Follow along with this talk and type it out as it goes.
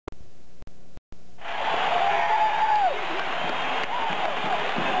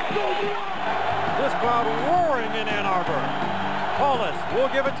will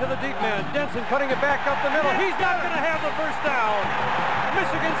give it to the deep man. Denson cutting it back up the middle. He's not going to have the first down.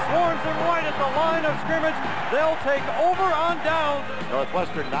 Michigan swarms them right at the line of scrimmage. They'll take over on downs.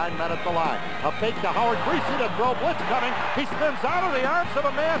 Northwestern 9 men at the line. A fake to Howard. Greasy to throw. Blitz coming. He spins out of the arms of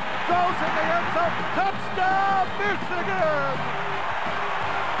a man. Throws in the end zone. Touchdown, Michigan!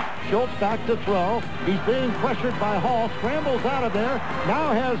 Schultz back to throw. He's being pressured by Hall. Scrambles out of there.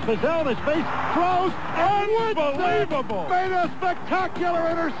 Now has Fizel in his face. Throws. Unbelievable! Made a spectacular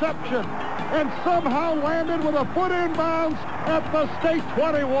interception. And somehow landed with a foot in bounds at the state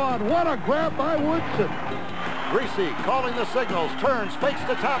 21. What a grab by Woodson. Greasy calling the signals. Turns. Fakes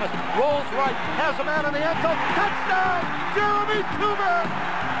to Thomas. Rolls right. Has a man in the end zone. Touchdown! Jeremy Tooman!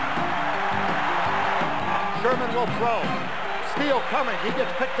 Sherman will throw. Steele coming. He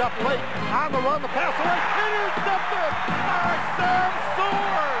gets picked up late. On the run, the pass away. Intercepted by Sam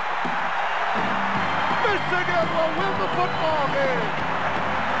Sword. Michigan will win the football game.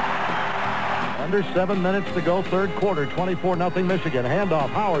 Under 7 minutes to go, third quarter, 24-0 Michigan. Handoff,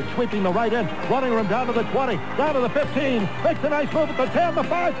 Howard sweeping the right end, running room down to the 20, down to the 15, makes a nice move at the 10, the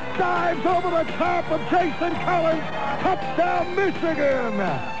 5, dives over the top of Jason Collins. Touchdown, Michigan!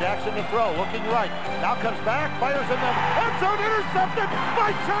 Jackson to throw, looking right. Now comes back, fires in the end zone, intercepted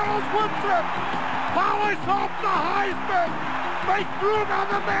by Charles Woodson. Polish off the Heisman. Make room on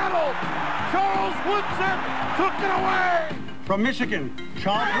the mantle. Charles Woodson took it away. From Michigan,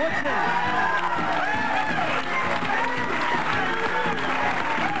 Charles Woodson.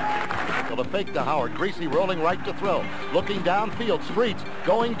 So the fake to Howard. Greasy rolling right to throw. Looking downfield. Streets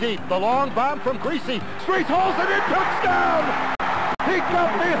going deep. The long bomb from Greasy. Streets holds it in. Touchdown! He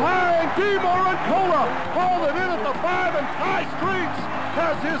got behind DeMorancola. Hauled it in at the 5, and Ty Streets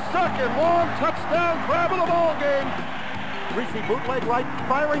has his second long touchdown grab of the ball game. Greasy bootleg right,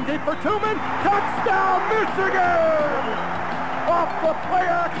 firing deep for Tooman. Touchdown, Michigan! Off the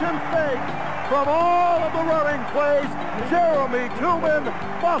play-action fake. From all of the running plays, Jeremy Tooman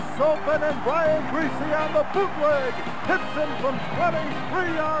busts open, and Brian Greasy on the bootleg hits him from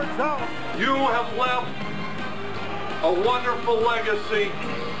 23 yards out. You have left a wonderful legacy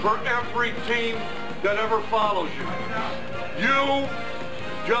for every team that ever follows you. You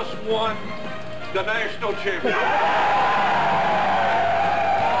just won the national championship.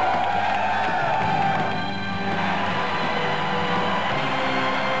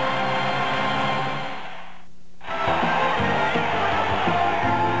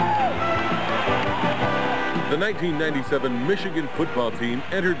 The 1997 Michigan football team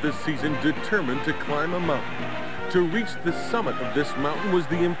entered this season determined to climb a mountain. To reach the summit of this mountain was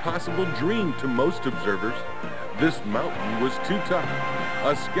the impossible dream to most observers. This mountain was too tough.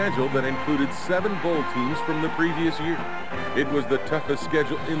 A schedule that included 7 bowl teams from the previous year. It was the toughest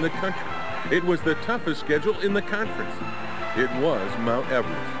schedule in the country. It was the toughest schedule in the conference. It was Mount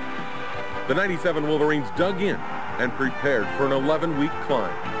Everest. The 97 Wolverines dug in and prepared for an 11-week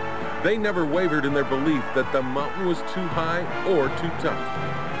climb. They never wavered in their belief that the mountain was too high or too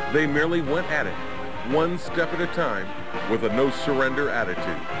tough. They merely went at it, one step at a time, with a no-surrender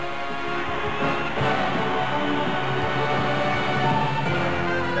attitude.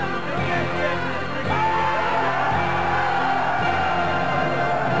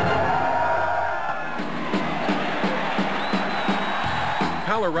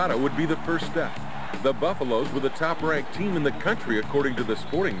 Colorado would be the first step. The Buffaloes were the top-ranked team in the country, according to the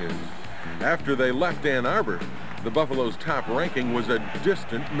Sporting News. After they left Ann Arbor, the Buffaloes' top ranking was a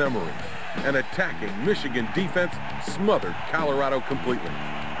distant memory. An attacking Michigan defense smothered Colorado completely.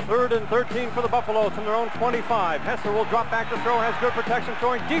 3rd and 13 for the Buffaloes from their own 25. Hessler will drop back to throw, has good protection,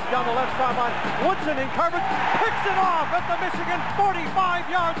 throwing deep down the left sideline. Woodson in coverage, picks it off at the Michigan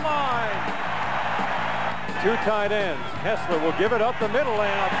 45-yard line. 2 tight ends. Hessler will give it up the middle, and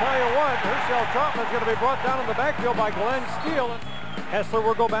I'll tell you what, Herschel Trautman is going to be brought down in the backfield by Glenn Steele. Hessler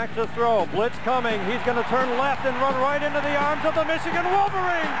will go back to throw. Blitz coming. He's going to turn left and run right into the arms of the Michigan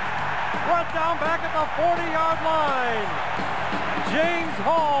Wolverines. Brought down back at the 40-yard line. James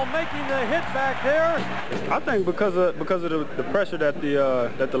Hall making the hit back there. I think because of the pressure that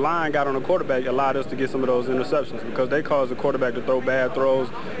the line got on the quarterback allowed us to get some of those interceptions, because they caused the quarterback to throw bad throws.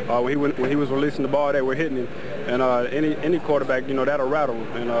 When he was releasing the ball, they were hitting him, and any quarterback, that'll rattle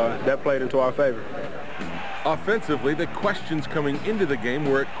him, and that played into our favor. Offensively, the questions coming into the game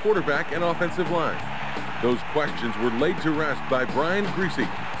were at quarterback and offensive line. Those questions were laid to rest by Brian Greasy,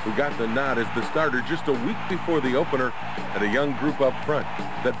 who got the nod as the starter just a week before the opener, and a young group up front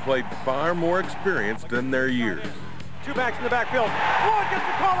that played far more experience than their years. 2 backs in the backfield. Ward gets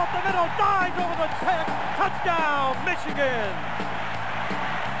the call up the middle, dives over the tech. Touchdown, Michigan.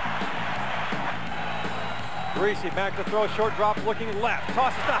 Greasy back to throw, short drop, looking left,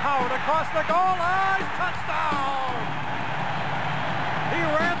 tosses to Howard across the goal line, touchdown! He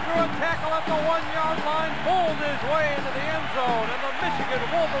ran through a tackle at the 1-yard line, pulled his way into the end zone, and the Michigan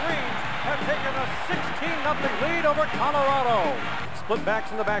Wolverines have taken a 16-0 lead over Colorado. Split backs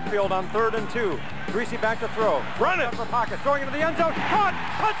in the backfield on 3rd and 2. Greasy back to throw. Run it! Upper pocket, throwing into the end zone. Caught!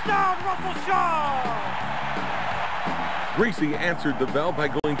 Touchdown, Russell Shaw! Greasy answered the bell by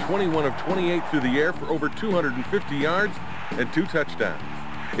going 21 of 28 through the air for over 250 yards and 2 touchdowns.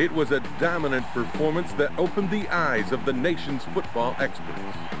 It was a dominant performance that opened the eyes of the nation's football experts.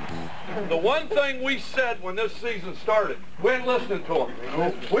 The one thing we said when this season started, we ain't listening to them.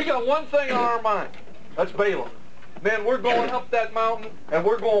 We got one thing on our mind. That's Baylor. Man, we're going up that mountain, and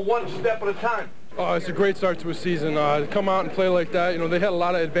we're going one step at a time. It's a great start to a season. To come out and play like that, they had a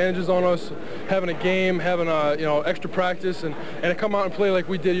lot of advantages on us, having a game, having extra practice, and to come out and play like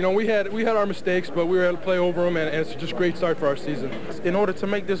we did. We had our mistakes, but we were able to play over them, and it's just a great start for our season. In order to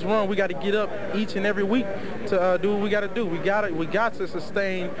make this run, we got to get up each and every week to do what we got to do. We got to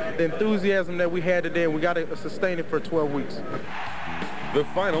sustain the enthusiasm that we had today, and we got to sustain it for 12 weeks. The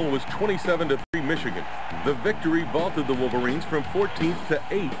final was 27-3 Michigan. The victory vaulted the Wolverines from 14th to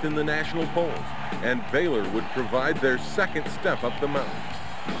 8th in the national polls, and Baylor would provide their second step up the mountain.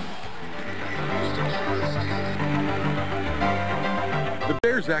 The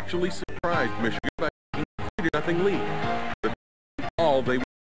Bears actually surprised Michigan by taking a 3-0 lead. But all they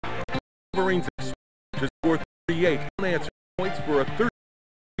Wolverines to score 38 unanswered points for a 30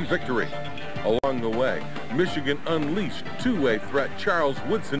 victory. Along the way, Michigan unleashed two-way threat Charles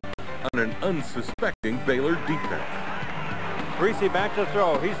Woodson on an unsuspecting Baylor defense. Greasy back to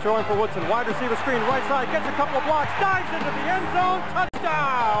throw. He's throwing for Woodson. Wide receiver screen, right side, gets a couple of blocks, dives into the end zone,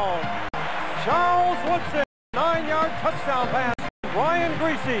 touchdown! Charles Woodson, 9-yard touchdown pass from Brian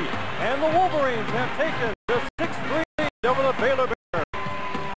Greasy, and the Wolverines have taken the 6-3 lead over the Baylor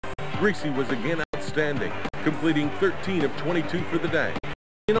Bears. Greasy was again outstanding, completing 13 of 22 for the day.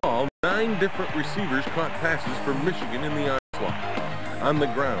 In all, 9 different receivers caught passes for Michigan in the onslaught. On the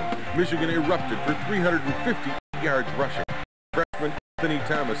ground, Michigan erupted for 350 yards rushing. Freshman Anthony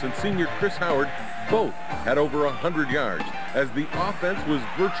Thomas and senior Chris Howard both had over 100 yards, as the offense was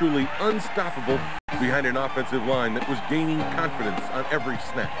virtually unstoppable behind an offensive line that was gaining confidence on every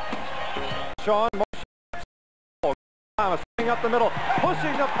snap. Sean motion. Thomas up the middle,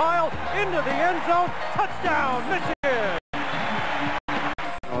 pushing the pile into the end zone. Touchdown, Michigan!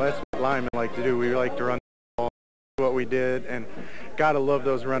 That's what linemen like to do. We like to run the ball, what we did, and gotta love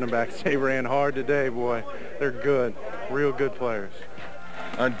those running backs. They ran hard today, boy. They're good, real good players.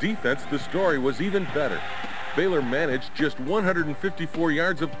 On defense, the story was even better. Baylor managed just 154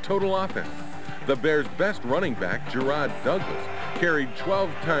 yards of total offense. The Bears' best running back, Gerard Douglas, carried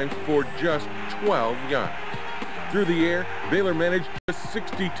 12 times for just 12 yards. Through the air, Baylor managed just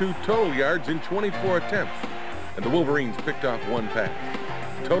 62 total yards in 24 attempts, and the Wolverines picked off 1 pass.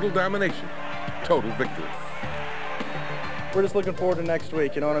 Total domination, total victory. We're just looking forward to next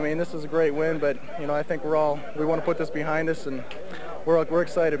week, you know what I mean? This is a great win, but, I think we want to put this behind us, and we're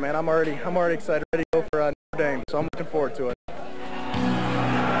excited, man. I'm already excited, ready to go for Notre Dame, so I'm looking forward to it.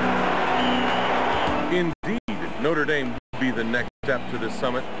 Indeed, Notre Dame will be the next step to the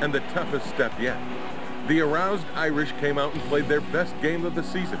summit, and the toughest step yet. The aroused Irish came out and played their best game of the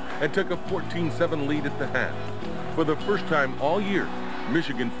season and took a 14-7 lead at the half. For the first time all year,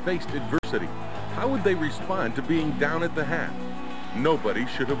 Michigan faced adversity. How would they respond to being down at the half? Nobody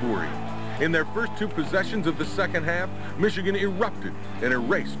should have worried. In their first 2 possessions of the second half, Michigan erupted and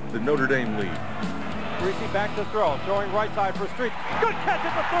erased the Notre Dame lead. Greasy back to throw, throwing right side for Street. Good catch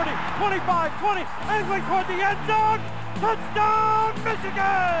at the 30, 25, 20, angling toward the end zone. Touchdown,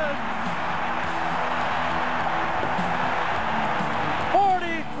 Michigan!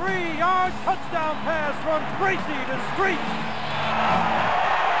 43-yard touchdown pass from Greasy to Street.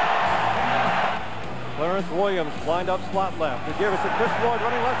 Clarence Williams lined up slot left. To give us a Chris Floyd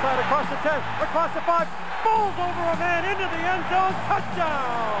running left side across the 10, across the 5, bowls over a man into the end zone.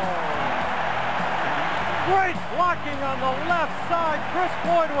 Touchdown! Great blocking on the left side. Chris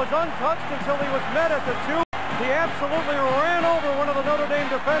Floyd was untouched until he was met at the 2. He absolutely ran over one of the Notre Dame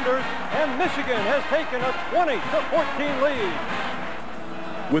defenders, and Michigan has taken a 20-14 lead.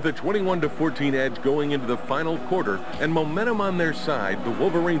 With a 21-14 edge going into the final quarter and momentum on their side, the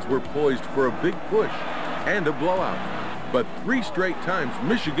Wolverines were poised for a big push and a blowout. But 3 straight times,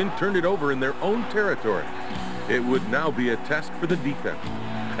 Michigan turned it over in their own territory. It would now be a test for the defense.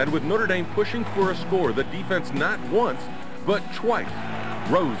 And with Notre Dame pushing for a score, the defense not once, but twice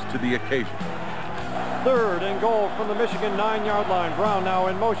rose to the occasion. 3rd and goal from the Michigan 9-yard line. Brown now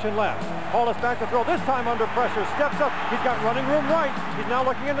in motion left. Paulus back to throw, this time under pressure, steps up. He's got running room right. He's now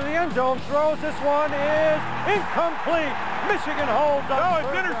looking into the end zone, throws. This one is incomplete. Michigan holds on. No,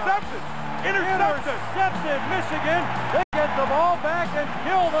 it's intercepted. Intercepted Michigan. They get the ball back and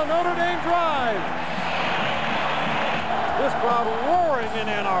kill the Notre Dame drive. This crowd roaring in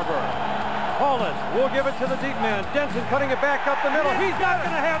Ann Arbor. Paulus will give it to the deep man. Denson cutting it back up the middle. He's not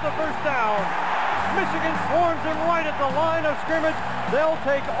going to have the first down. Michigan swarms him right at the line of scrimmage. They'll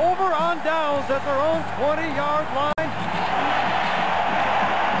take over on downs at their own 20-yard line.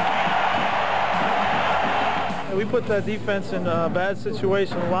 We put that defense in a bad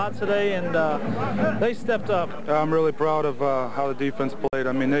situation a lot today, and they stepped up. I'm really proud of how the defense played.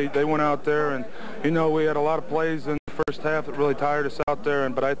 I mean, they went out there, and, you know, we had a lot of plays in the first half that really tired us out there,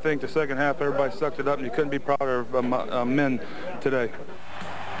 but I think the second half everybody sucked it up, and you couldn't be prouder of men today.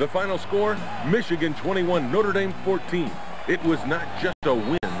 The final score, Michigan 21, Notre Dame 14. It was not just a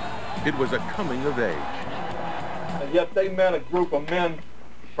win, it was a coming of age. And yet they met a group of men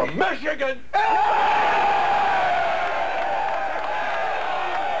from Michigan.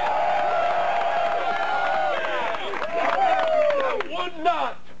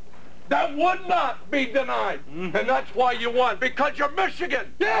 That would not be denied. And that's why you won, because you're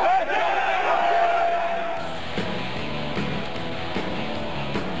Michigan.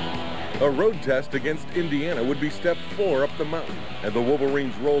 A road test against Indiana would be step 4 up the mountain, and the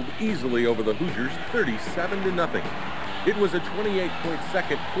Wolverines rolled easily over the Hoosiers 37-0. It was a 28-point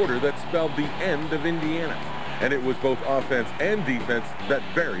second quarter that spelled the end of Indiana, and it was both offense and defense that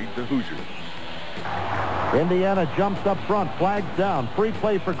buried the Hoosiers. Indiana jumps up front, flags down, free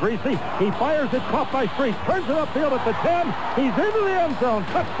play for Greasy. He fires it, caught by Street, turns it upfield at the 10. He's into the end zone,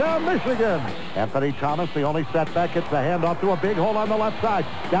 touchdown Michigan. Anthony Thomas, the only setback, gets the handoff to a big hole on the left side.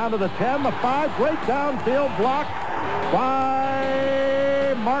 Down to the 10, the 5, great downfield block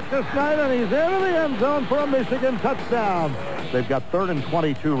by Marcus Knight, and he's into the end zone for a Michigan touchdown. They've got 3rd and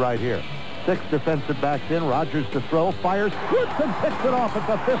 22 right here. 6 defensive backs in. Rogers to throw. Fires. Woodson picks it off at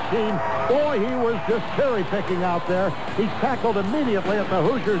the 15. Boy, he was just cherry-picking out there. He's tackled immediately at the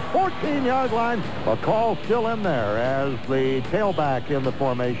Hoosiers' 14-yard line. A call still in there as the tailback in the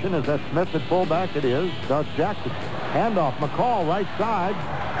formation. Is that Smith at fullback? It is. Doug Jackson. Handoff. McCall right side.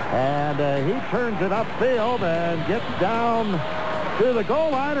 And he turns it upfield and gets down to the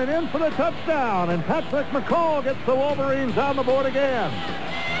goal line and in for the touchdown. And Patrick McCall gets the Wolverines on the board again.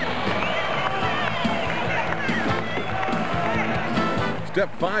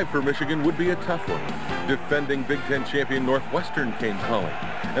 Step 5 for Michigan would be a tough one. Defending Big Ten champion Northwestern came calling.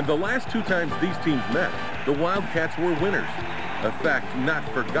 And the last 2 times these teams met, the Wildcats were winners. A fact not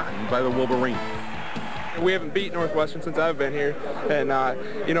forgotten by the Wolverines. We haven't beat Northwestern since I've been here, and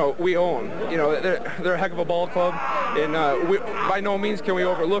you know, we own. You know, they're a heck of a ball club, and by no means can we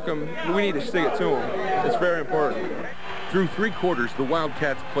overlook them. We need to stick it to them. It's very important. Through 3 quarters, the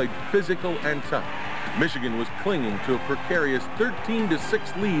Wildcats played physical and tough. Michigan was clinging to a precarious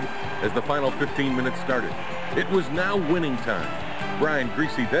 13-6 lead as the final 15 minutes started. It was now winning time. Brian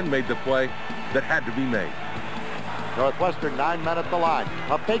Greasy then made the play that had to be made. Northwestern 9 men at the line.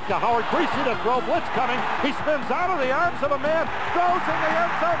 A fake to Howard. Greasy to throw. Blitz coming. He spins out of the arms of a man. Throws in the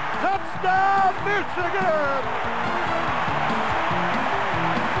end zone. Touchdown, Michigan!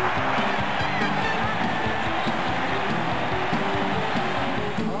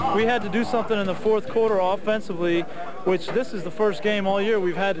 We had to do something in the 4th quarter offensively, which this is the first game all year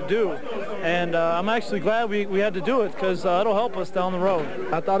we've had to do. And I'm actually glad we had to do it because it'll help us down the road.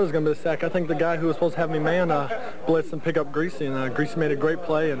 I thought it was going to be a sack. I think the guy who was supposed to have me man blitzed and pick up Greasy, and Greasy made a great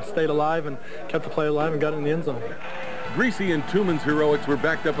play and stayed alive and kept the play alive and got it in the end zone. Greasy and Tooman's heroics were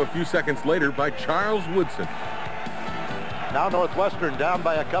backed up a few seconds later by Charles Woodson. Now Northwestern down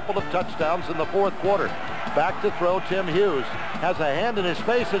by a couple of touchdowns in the 4th quarter. Back to throw, Tim Hughes has a hand in his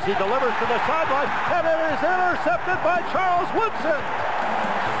face as he delivers to the sideline, and it is intercepted by Charles Woodson.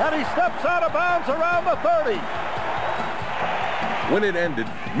 And he steps out of bounds around the 30. When it ended,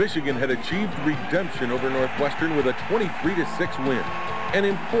 Michigan had achieved redemption over Northwestern with a 23-6 win. An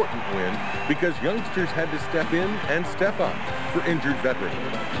important win because youngsters had to step in and step up for injured veterans.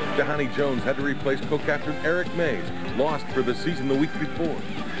 Dahani Jones had to replace co-captain Eric Mays, lost for the season the week before.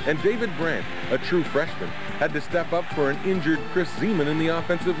 And David Brandt, a true freshman, had to step up for an injured Chris Zeman in the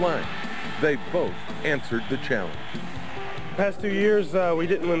offensive line. They both answered the challenge. past 2 years, we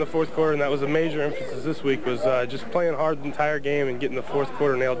didn't win the fourth quarter, and that was a major emphasis this week, was just playing hard the entire game and getting the fourth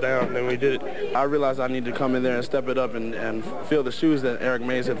quarter nailed down, and then we did it. I realized I needed to come in there and step it up and fill the shoes that Eric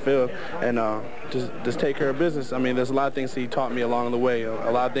Mays had filled, and just take care of business. I mean, there's a lot of things he taught me along the way, a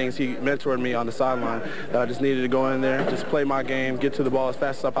lot of things he mentored me on the sideline that I just needed to go in there, just play my game, get to the ball as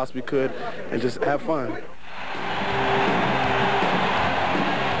fast as I possibly could, and just have fun.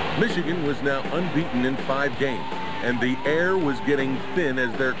 Michigan was now unbeaten in 5 games, and the air was getting thin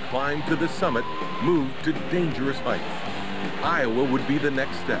as their climb to the summit moved to dangerous heights. Iowa would be the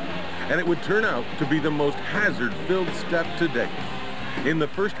next step, and it would turn out to be the most hazard-filled step to date. In the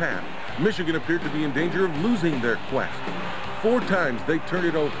first half, Michigan appeared to be in danger of losing their quest. 4 times they turned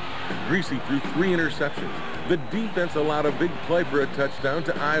it over. Greasy threw 3 interceptions. The defense allowed a big play for a touchdown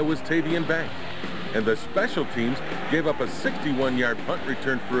to Iowa's Tavian Banks. And the special teams gave up a 61-yard punt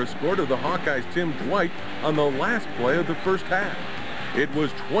return for a score to the Hawkeyes' Tim Dwight on the last play of the first half. It was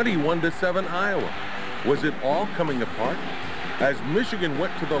 21-7 Iowa. Was it all coming apart? As Michigan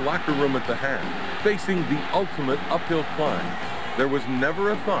went to the locker room at the half, facing the ultimate uphill climb, there was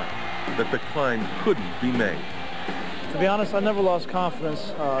never a thought that the climb couldn't be made. To be honest, I never lost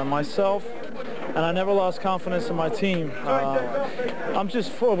confidence in myself, and I never lost confidence in my team. We're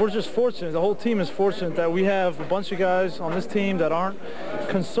just fortunate. The whole team is fortunate that we have a bunch of guys on this team that aren't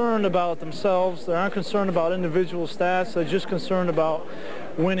concerned about themselves. They aren't concerned about individual stats. They're just concerned about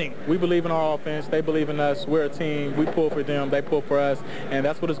winning. We believe in our offense. They believe in us. We're a team. We pull for them. They pull for us. And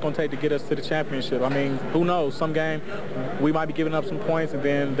that's what it's going to take to get us to the championship. I mean, who knows? Some game we might be giving up some points, and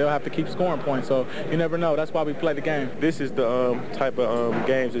then they'll have to keep scoring points. So you never know. That's why we play the game. This is the type of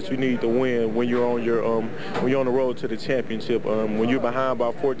games that you need to win when you're on your when you're on the road to the championship. When you're behind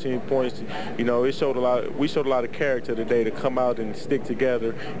by 14 points, you know, we showed a lot of character today to come out and stick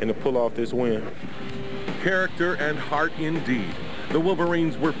together and to pull off this win. Character and heart indeed. The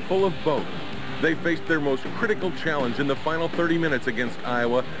Wolverines were full of both. They faced their most critical challenge in the final 30 minutes against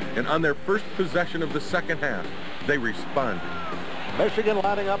Iowa, and on their first possession of the second half, they responded. Michigan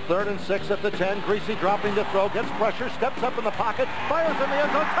lining up 3rd and 6 at the 10. Greasy dropping to throw, gets pressure, steps up in the pocket, fires in the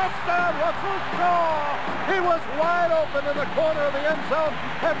end zone. Touchdown, Russell Shaw! He was wide open in the corner of the end zone,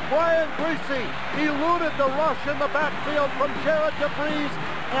 and Brian Greasy eluded the rush in the backfield from Jared DeVries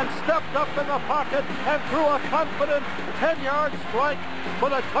and stepped up in the pocket and threw a confident 10-yard strike for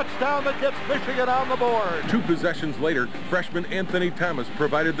the touchdown that gets Michigan on the board. 2 possessions later, freshman Anthony Thomas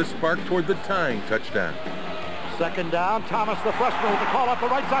provided the spark toward the tying touchdown. 2nd down, Thomas, the freshman, with the call up the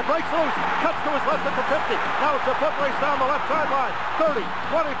right side, breaks loose, cuts to his left at the 50. Now it's a foot race down the left sideline. 30,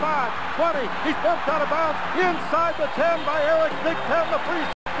 25, 20. He's bumped out of bounds inside the 10 by Eric Big Ten, the free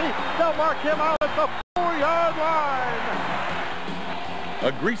safety. They'll mark him out at the 4-yard line.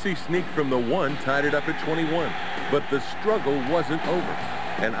 A Greasy sneak from the 1 tied it up at 21, but the struggle wasn't over.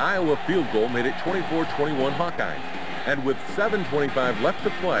 An Iowa field goal made it 24-21 Hawkeyes. And with 7:25 left to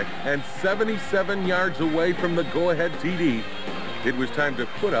play and 77 yards away from the go-ahead TD, it was time to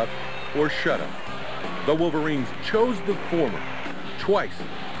put up or shut up. The Wolverines chose the former. Twice,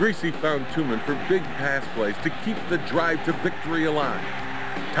 Greasy found Tuman for big pass plays to keep the drive to victory alive.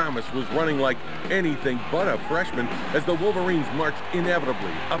 Thomas was running like anything but a freshman as the Wolverines marched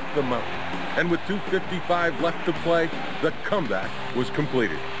inevitably up the mountain. And with 2:55 left to play, the comeback was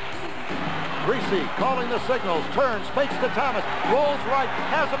completed. Greasy calling the signals, turns, fakes to Thomas, rolls right,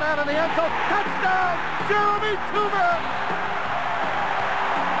 has a man in the end zone, touchdown, Jeremy Tuman!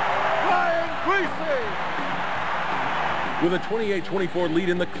 Brian Greasy! With a 28-24 lead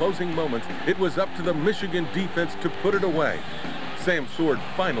in the closing moments, it was up to the Michigan defense to put it away. Sam Sword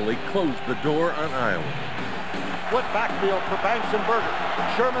finally closed the door on Iowa. Split backfield for Banks and Berger.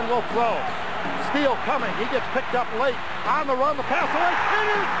 Sherman will throw. Steele coming. He gets picked up late. On the run, the pass away.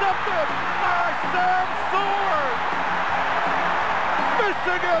 Intercepted by Sam Sword.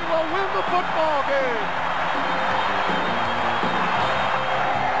 Michigan will win the football game.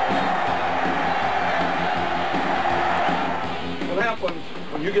 What happens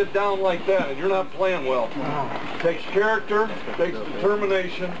when you get down like that and you're not playing well? It takes character, it takes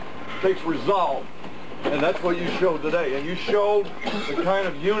determination, it takes resolve. And that's what you showed today. And you showed the kind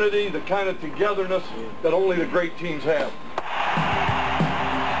of unity, the kind of togetherness that only the great teams have.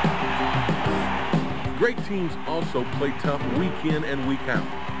 Great teams also play tough week in and week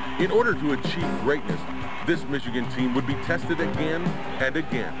out. In order to achieve greatness, this Michigan team would be tested again and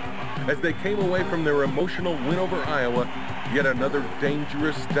again. As they came away from their emotional win over Iowa, yet another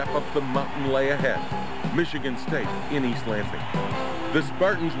dangerous step up the mountain lay ahead. Michigan State in East Lansing. The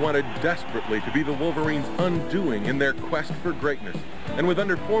Spartans wanted desperately to be the Wolverines' undoing in their quest for greatness. And with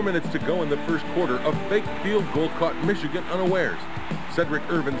under 4 minutes to go in the first quarter, a fake field goal caught Michigan unawares. Cedric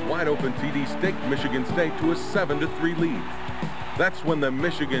Irvin's wide-open TD staked Michigan State to a 7-3 lead. That's when the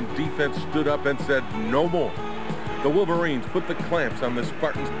Michigan defense stood up and said, no more. The Wolverines put the clamps on the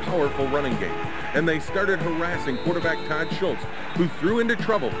Spartans' powerful running game, and they started harassing quarterback Todd Schultz, who threw into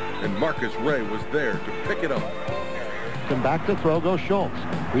trouble, and Marcus Ray was there to pick it up. And back to throw goes Schultz.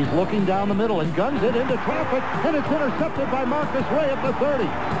 He's looking down the middle and guns it into traffic, and it's intercepted by Marcus Ray at the 30.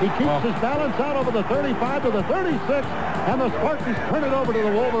 He keeps his balance out over the 35 to the 36, and the Spartans turn it over to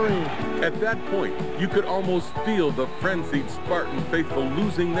the Wolverines. At that point, you could almost feel the frenzied Spartan faithful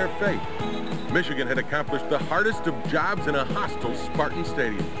losing their faith. Michigan had accomplished the hardest of jobs in a hostile Spartan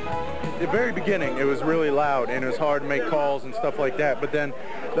stadium. At the very beginning, it was really loud, and it was hard to make calls and stuff like that, but then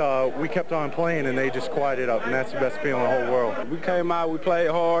we kept on playing, and they just quieted up, and that's the best feeling in the whole world. We came out, we played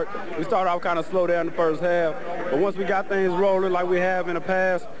hard. We started off kind of slow there in the first half, but once we got things rolling like we have in the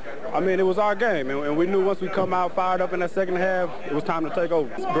past, I mean, it was our game, and we knew once we come out fired up in that second half, it was time to take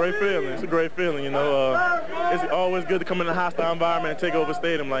over. It's a great feeling. It's a great feeling, you know. It's always good to come in a hostile environment and take over a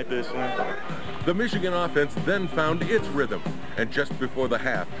stadium like this, you know. The Michigan offense then found its rhythm, and just before the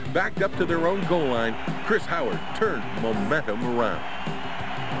half, backed up to their own goal line, Chris Howard turned momentum around.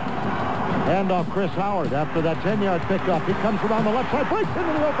 Hand off Chris Howard after that 10-yard pickup. He comes around the left side, breaks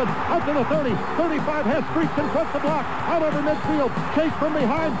into the open, out to the 30, 35, has streaks in front of the block, out over midfield, chased from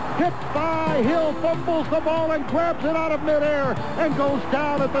behind, hit by Hill, fumbles the ball and grabs it out of midair and goes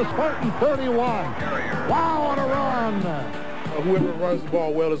down at the Spartan 31. Wow, what a run! Whoever runs the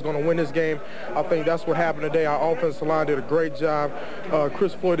ball well is going to win this game. I think that's what happened today. Our offensive line did a great job.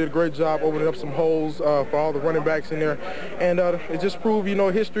 Chris Floyd did a great job opening up some holes for all the running backs in there. And it just proved, you know,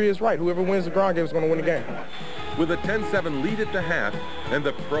 history is right. Whoever wins the ground game is going to win the game. With a 10-7 lead at the half and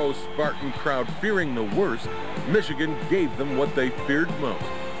the pro-Spartan crowd fearing the worst, Michigan gave them what they feared most,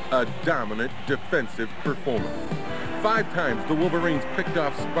 a dominant defensive performance. 5 times the Wolverines picked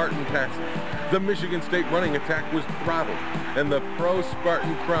off Spartan passes. The Michigan State running attack was throttled, and the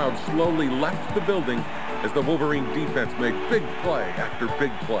pro-Spartan crowd slowly left the building as the Wolverine defense made big play after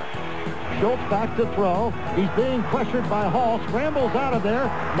big play. Schultz back to throw. He's being pressured by Hall, scrambles out of there,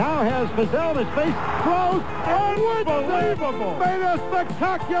 now has Fizel in his face, throws, unbelievable! Made a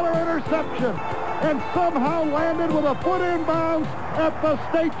spectacular interception, and somehow landed with a foot in bounds at the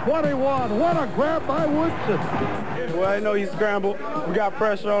state 21. What a grab by Woodson. Well, I know he scrambled. We got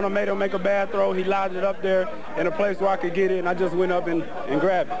pressure on him, made him make a bad throw. He lodged it up there in a place where I could get it, and I just went up and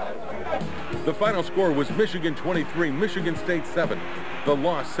grabbed it. The final score was Michigan 23, Michigan State 7. The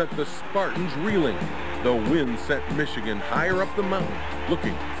loss sent the Spartans reeling. The win sent Michigan higher up the mountain,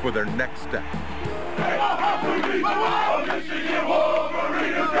 looking for their next step. Michigan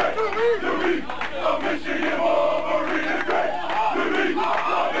Wolverine is great. To me, the Michigan Wolverine is great. To me, the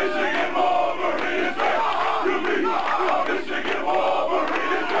Michigan Wolverine is great. To me, the Michigan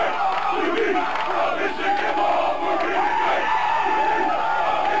Wolverine is great. To me, the Michigan Wolverine is great.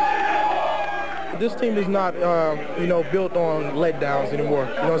 This team is not, you know, built on letdowns anymore.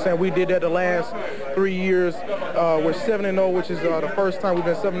 You know what I'm saying? We did that the last 3 years. We're 7-0, which is the first time we've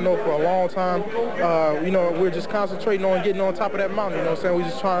been 7-0 for a long time. You know, we're just concentrating on getting on top of that mountain. You know what I'm saying? We're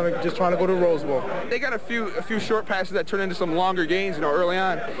just trying to go to the Rose Bowl. They got a few short passes that turned into some longer gains, you know, early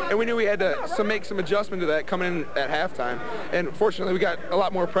on, and we knew we had to make some adjustment to that coming in at halftime. And fortunately, we got a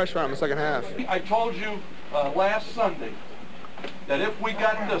lot more pressure on the second half. I told you last Sunday that if we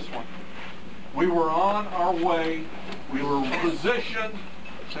got this one, we were on our way. We were positioned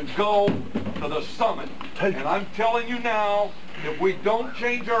to go to the summit. And I'm telling you now, if we don't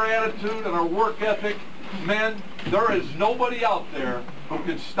change our attitude and our work ethic, men, there is nobody out there who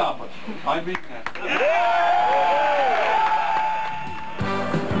can stop us. I mean that.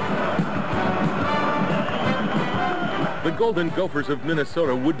 The Golden Gophers of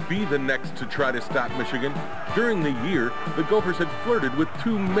Minnesota would be the next to try to stop Michigan. During the year, the Gophers had flirted with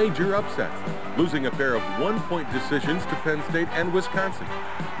 2 major upsets, losing a pair of 1-point decisions to Penn State and Wisconsin.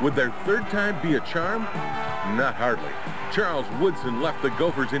 Would their third time be a charm? Not hardly. Charles Woodson left the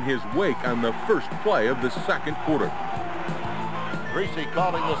Gophers in his wake on the first play of the second quarter. Greasy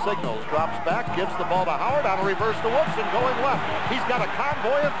calling the signals, drops back, gives the ball to Howard, on a reverse to Woodson, going left. He's got a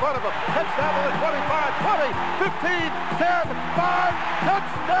convoy in front of him. Heads down to the 25, 20, 15, 10, 5,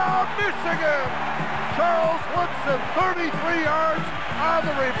 touchdown Michigan! Charles Woodson, 33 yards on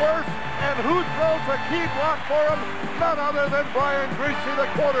the reverse, and who throws a key block for him? None other than Brian Greasy, the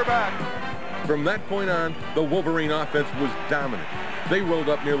quarterback. From that point on, the Wolverine offense was dominant. They rolled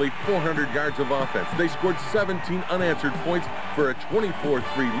up nearly 400 yards of offense. They scored 17 unanswered points for a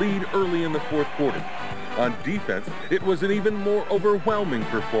 24-3 lead early in the fourth quarter. On defense, it was an even more overwhelming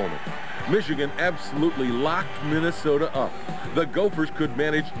performance. Michigan absolutely locked Minnesota up. The Gophers could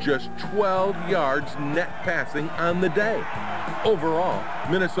manage just 12 yards net passing on the day. Overall,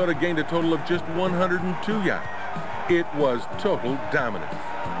 Minnesota gained a total of just 102 yards. It was total dominance.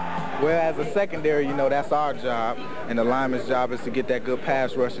 Well, as a secondary, you know, that's our job, and the lineman's job is to get that good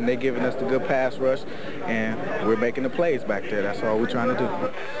pass rush, and they're giving us the good pass rush, and we're making the plays back there. That's all we're trying to do.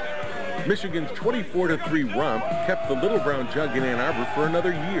 Michigan's 24-3 romp kept the Little Brown Jug in Ann Arbor for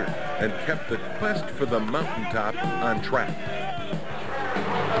another year and kept the quest for the mountaintop on track.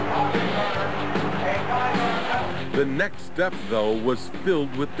 The next step, though, was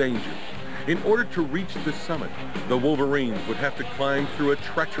filled with danger. In order to reach the summit, the Wolverines would have to climb through a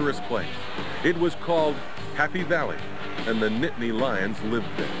treacherous place. It was called Happy Valley, and the Nittany Lions lived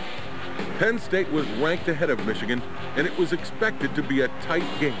there. Penn State was ranked ahead of Michigan, and it was expected to be a tight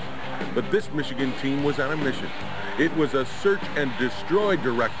game. But this Michigan team was on a mission. It was a search and destroy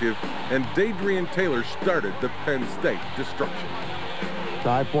directive, and Dadrian Taylor started the Penn State destruction.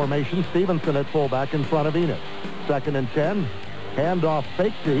 Dive formation, Stevenson at fullback in front of Enos. 2nd and 10. Handoff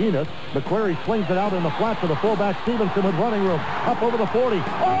fake to Enos. McQuarrie swings it out in the flat to the fullback. Stevenson with running room. Up over the 40.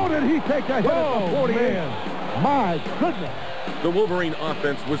 Oh, did he take a hit at the 40? Man. My goodness. The Wolverine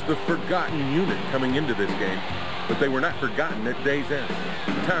offense was the forgotten unit coming into this game, but they were not forgotten at day's end.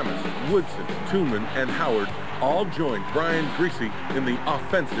 Thomas, Woodson, Tooman, and Howard all joined Brian Greasy in the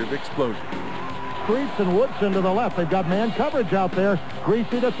offensive explosion. Streets and Woodson to the left. They've got man coverage out there.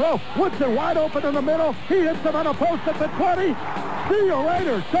 Greasy to throw. Woodson wide open in the middle. He hits him on a post at the 20. See you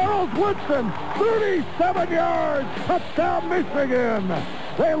later. Charles Woodson, 37 yards. Touchdown, Michigan.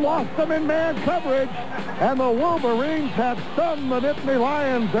 They lost them in man coverage, and the Wolverines have stunned the Nittany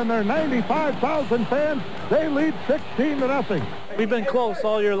Lions and their 95,000 fans. They lead 16-0. We've been close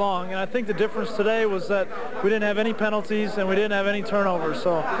all year long, and I think the difference today was that we didn't have any penalties and we didn't have any turnovers.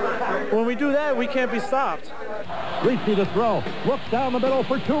 So when we do that, we can't be stopped. Greasy to throw. Looks down the middle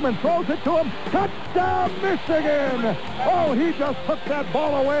for Tooman. Throws it to him. Touchdown, Michigan! Oh, he just took that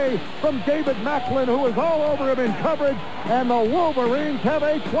ball away from David Macklin, who was all over him in coverage, and the Wolverines have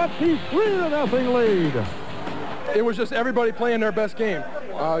a 23-0 lead. It was just everybody playing their best game.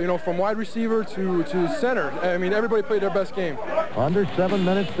 You know, from wide receiver to center. I mean, everybody played their best game. Under 7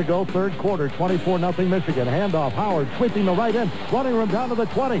 minutes to go, third quarter, 24-0 Michigan. Handoff, Howard sweeping the right end, running room down to the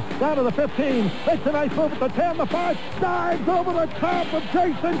 20, down to the 15, makes a nice move at the 10, the 5, dives over the top of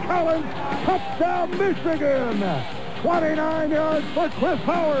Jason Collins. Touchdown, Michigan! 29 yards for Chris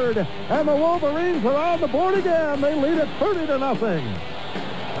Howard, and the Wolverines are on the board again. They lead it 30-0.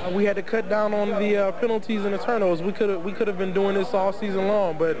 We had to cut down on the penalties and the turnovers. We could have been doing this all season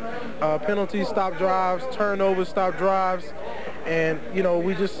long, but penalties stop drives, turnovers stop drives, and you know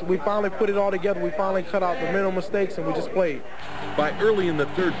we finally put it all together. We finally cut out the mental mistakes, and we just played. By early in the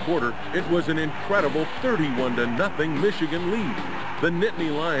third quarter, it was an incredible 31-0 Michigan lead. The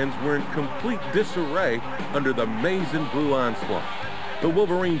Nittany Lions were in complete disarray under the maize and blue onslaught. The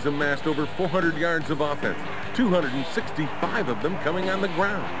Wolverines amassed over 400 yards of offense, 265 of them coming on the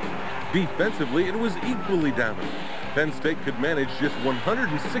ground. Defensively, it was equally dominant. Penn State could manage just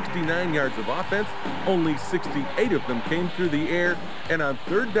 169 yards of offense, only 68 of them came through the air, and on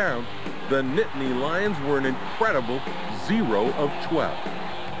third down, the Nittany Lions were an incredible 0 of 12.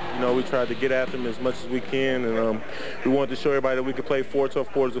 You know, we tried to get after them as much as we can, and we wanted to show everybody that we could play 4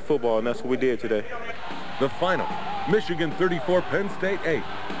 tough quarters of football, and that's what we did today. The final, Michigan 34, Penn State 8.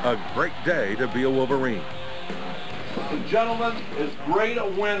 A great day to be a Wolverine. Gentlemen, as great a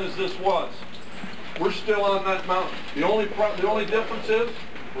win as this was, we're still on that mountain. The only difference is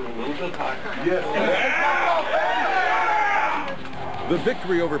we're a little bit higher. Yes. The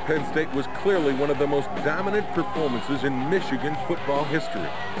victory over Penn State was clearly one of the most dominant performances in Michigan football history.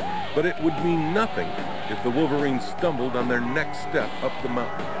 But it would mean nothing if the Wolverines stumbled on their next step up the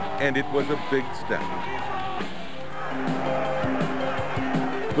mountain. And it was a big step.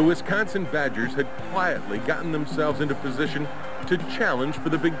 The Wisconsin Badgers had quietly gotten themselves into position to challenge for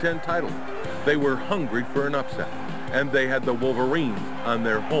the Big Ten title. They were hungry for an upset, and they had the Wolverines on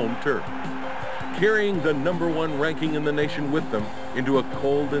their home turf. Carrying the #1 ranking in the nation with them into a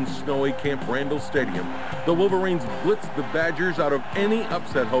cold and snowy Camp Randall Stadium, the Wolverines blitzed the Badgers out of any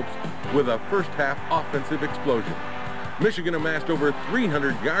upset hopes with a first-half offensive explosion. Michigan amassed over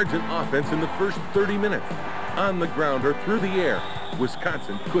 300 yards in offense in the first 30 minutes. On the ground or through the air,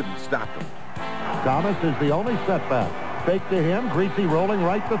 Wisconsin couldn't stop them. Thomas is the only setback. Fake to him. Greasy rolling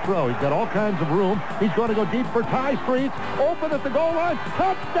right to throw. He's got all kinds of room. He's going to go deep for Ty Streets. Open at the goal line.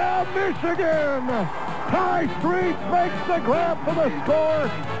 Touchdown, Michigan! Ty Streets makes the grab for the score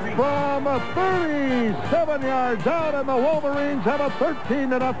from 37 yards out, and the Wolverines have a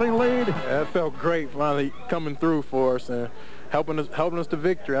 13-0 lead. That felt great finally coming through for us and helping us to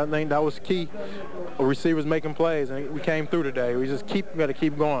victory. I think that was key. Receivers making plays, and we came through today. We got to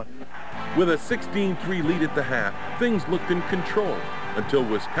keep going. With a 16-3 lead at the half, things looked in control until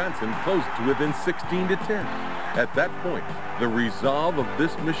Wisconsin closed to within 16-10. At that point, the resolve of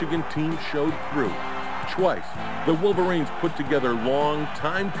this Michigan team showed through. Twice, the Wolverines put together long,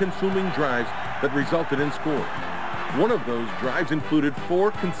 time-consuming drives that resulted in scores. One of those drives included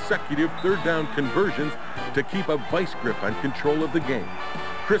 4 consecutive third-down conversions to keep a vice grip on control of the game.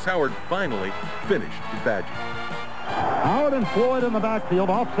 Chris Howard finally finished the Badgers. Howard and Floyd in the backfield,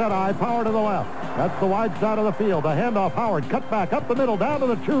 offset eye, power to the left. That's the wide side of the field. The handoff, Howard, cut back, up the middle, down to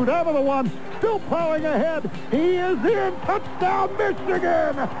the 2, down to the 1, still plowing ahead. He is in. Touchdown,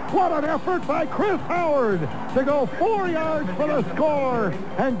 Michigan! What an effort by Chris Howard to go 4 yards for the score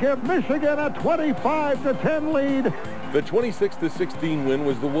and give Michigan a 25-10 lead. The 26-16 win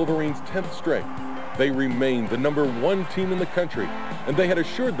was the Wolverines' 10th straight. They remained the #1 team in the country, and they had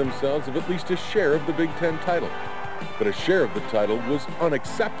assured themselves of at least a share of the Big Ten title. But a share of the title was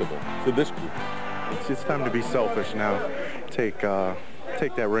unacceptable to this group. It's time to be selfish now. Take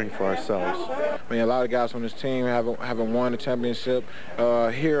that ring for ourselves. I mean, a lot of guys on this team haven't won a championship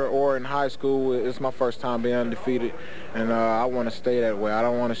here or in high school. It's my first time being undefeated, and I want to stay that way. I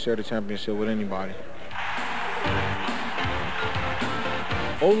don't want to share the championship with anybody.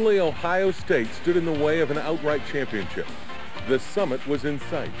 Only Ohio State stood in the way of an outright championship. The summit was in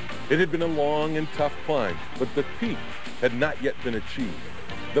sight. It had been a long and tough climb, but the peak had not yet been achieved.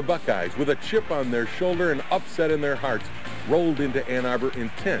 The Buckeyes, with a chip on their shoulder and upset in their hearts, rolled into Ann Arbor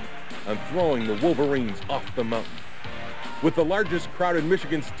intent on throwing the Wolverines off the mountain. With the largest crowd in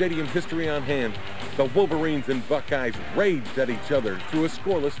Michigan Stadium history on hand, the Wolverines and Buckeyes raged at each other through a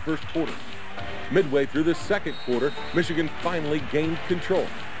scoreless first quarter. Midway through the second quarter, Michigan finally gained control.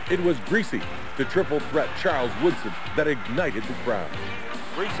 It was Greasy to triple threat Charles Woodson that ignited the crowd.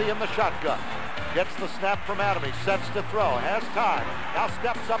 Greasy in the shotgun. Gets the snap from Adamy, sets to throw, has time, now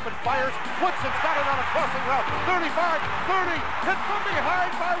steps up and fires. Woodson's got it on a crossing route, 35, 30, hit from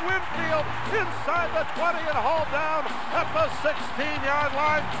behind by Winfield, inside the 20 and hauled down at the 16-yard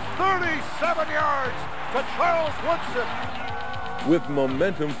line, 37 yards to Charles Woodson. With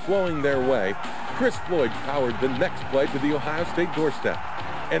momentum flowing their way, Chris Floyd powered the next play to the Ohio State doorstep,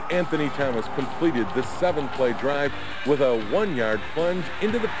 and Anthony Thomas completed the 7-play drive with a 1-yard plunge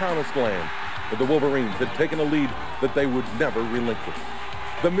into the promised land. But the Wolverines had taken a lead that they would never relinquish.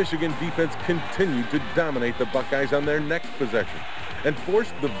 The Michigan defense continued to dominate the Buckeyes on their next possession and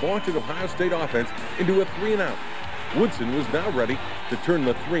forced the vaunted Ohio State offense into a 3-and-out. Woodson was now ready to turn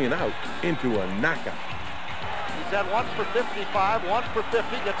the 3-and-out into a knockout. He's had 1 for 55, 1 for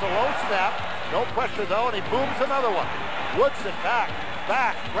 50, gets a low snap, no pressure though, and he booms another one. Woodson back,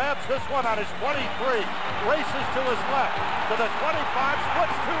 grabs this one on his 23, races to his left, to the 25,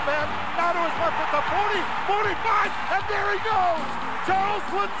 splits 2 men, now to his left at the 40, 45, and there he goes! Charles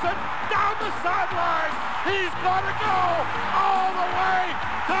Woodson down the sideline. He's got to go all the way.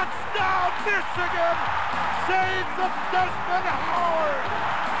 Touchdown, Michigan! Saves of Desmond Howard!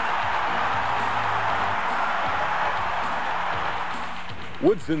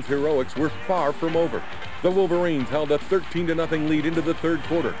 Woodson's heroics were far from over. The Wolverines held a 13-0 lead into the third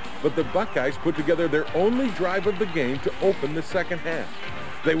quarter, but the Buckeyes put together their only drive of the game to open the second half.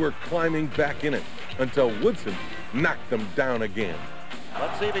 They were climbing back in it until Woodson knocked them down again.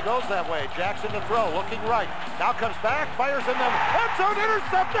 Let's see if he goes that way. Jackson to throw, looking right. Now comes back, fires in them. End zone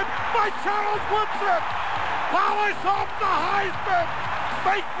intercepted by Charles Woodson. Polish off the Heisman.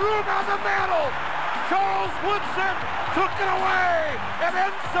 Make room on the mantle. Charles Woodson took it away. An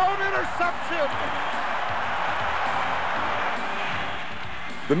end zone interception.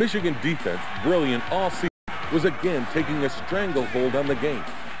 The Michigan defense, brilliant all season, was again taking a stranglehold on the game.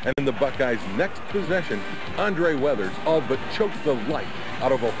 And in the Buckeyes' next possession, Andre Weathers all but choked the life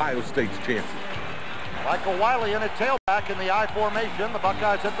out of Ohio State's chances. Michael Wiley in a tailback in the I formation. The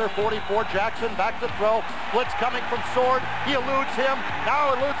Buckeyes at their 44. Jackson back to throw. Blitz coming from Sword. He eludes him.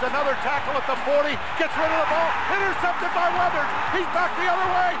 Now eludes another tackle at the 40. Gets rid of the ball. Intercepted by Weathers. He's back the other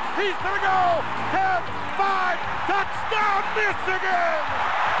way. He's going to go. 10, 5. Touchdown, Michigan!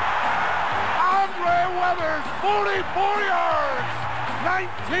 Andre Weathers, 44 yards.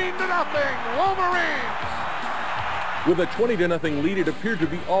 19-0, Wolverines. With a 20-0 lead, it appeared to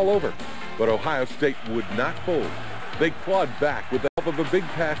be all over. But Ohio State would not fold. They clawed back with the help of a big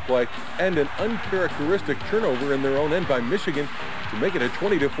pass play and an uncharacteristic turnover in their own end by Michigan to make it a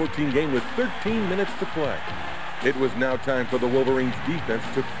 20-14 game with 13 minutes to play. It was now time for the Wolverines defense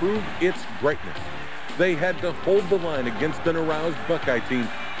to prove its greatness. They had to hold the line against an aroused Buckeye team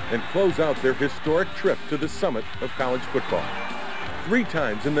and close out their historic trip to the summit of college football. 3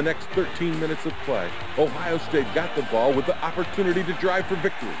 times in the next 13 minutes of play, Ohio State got the ball with the opportunity to drive for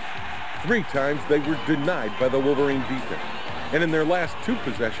victory. 3 times they were denied by the Wolverine defense. And in their last 2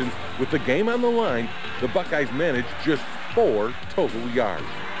 possessions, with the game on the line, the Buckeyes managed just 4 total yards.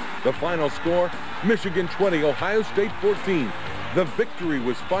 The final score, Michigan 20, Ohio State 14. The victory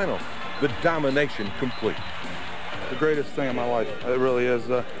was final, the domination complete. The greatest thing in my life, it really is.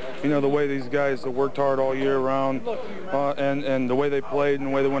 You know, the way these guys have worked hard all year round, and the way they played and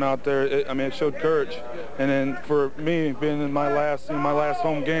the way they went out there, it showed courage. And then for me, being in my last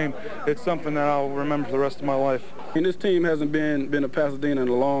home game, it's something that I'll remember for the rest of my life. And this team hasn't been to Pasadena in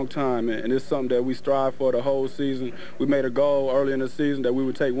a long time, and it's something that we strive for the whole season. We made a goal early in the season that we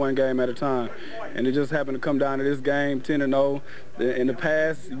would take 1 game at a time, and it just happened to come down to this game, 10-0. In the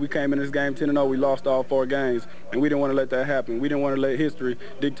past, we came in this game 10-0. We lost all 4 games, and we didn't want to let that happen. We didn't want to let history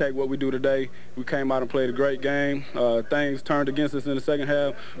dictate what we do today. We came out and played a great game. Things turned against us in the second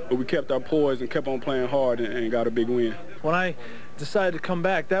half, but we kept our poise and kept on playing hard and got a big win. When I decided to come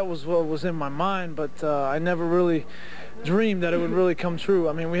back, that was what was in my mind, but I never really dreamed that it would really come true.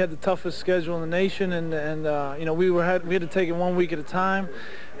 I mean, we had the toughest schedule in the nation, and you know, we had to take it 1 week at a time,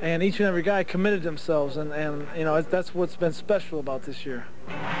 and each and every guy committed themselves, and you know, that's what's been special about this year.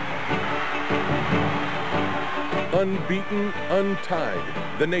 Unbeaten,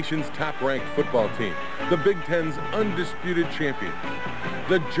 untied, the nation's top-ranked football team, the Big Ten's undisputed champion.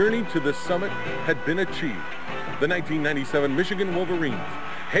 The journey to the summit had been achieved. The 1997 Michigan Wolverines,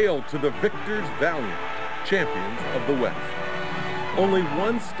 hail to the victors valiant, champions of the West. Only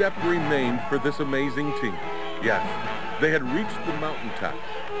 1 step remained for this amazing team. Yes, they had reached the mountaintop,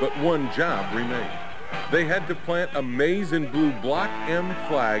 but 1 job remained. They had to plant a maize and blue Block M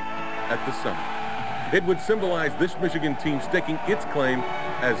flag at the summit. It would symbolize this Michigan team staking its claim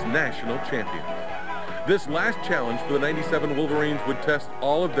as national champions. This last challenge for the 97 Wolverines would test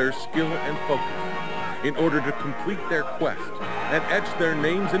all of their skill and focus. In order to complete their quest and etch their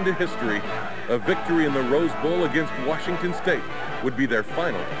names into history, a victory in the Rose Bowl against Washington State would be their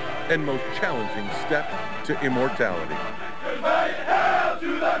final and most challenging step to immortality. Goodbye, hail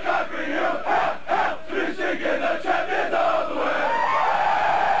to the conquering hero, hail, hail, Michigan, the champions of the West.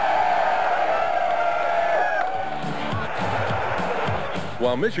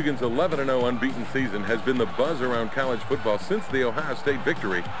 While Michigan's 11-0 unbeaten season has been the buzz around college football since the Ohio State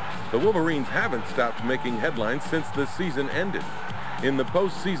victory, the Wolverines haven't stopped making headlines since the season ended. In the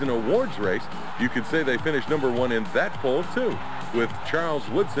postseason awards race, you could say they finished #1 in that poll too, with Charles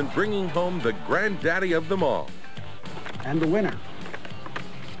Woodson bringing home the granddaddy of them all. And the winner,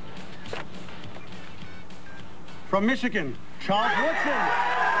 from Michigan, Charles Woodson.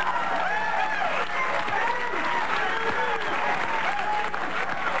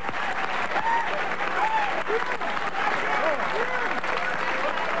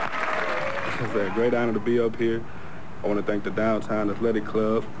 It's a great honor to be up here. I want to thank the Downtown Athletic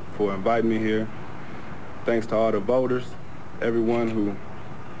Club for inviting me here. Thanks to all the voters, everyone who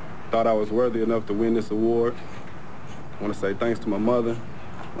thought I was worthy enough to win this award. I want to say thanks to my mother,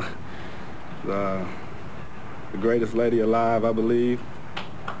 the greatest lady alive, I believe.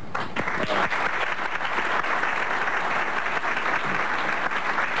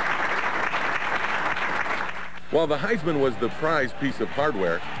 While the Heisman was the prize piece of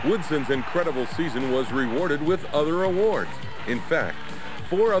hardware, Woodson's incredible season was rewarded with other awards. In fact,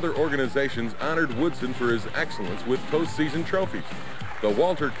 4 other organizations honored Woodson for his excellence with postseason trophies. The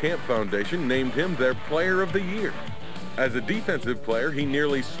Walter Camp Foundation named him their Player of the Year. As a defensive player, he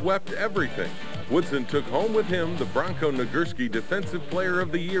nearly swept everything. Woodson took home with him the Bronco Nagurski Defensive Player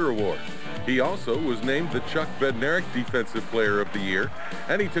of the Year award. He also was named the Chuck Bednarik Defensive Player of the Year,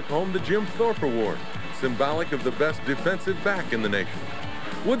 and he took home the Jim Thorpe Award, symbolic of the best defensive back in the nation.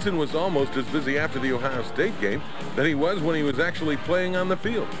 Woodson was almost as busy after the Ohio State game than he was when he was actually playing on the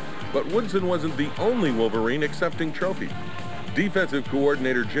field. But Woodson wasn't the only Wolverine accepting trophies. Defensive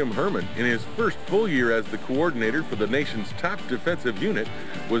coordinator Jim Herman, in his first full year as the coordinator for the nation's top defensive unit,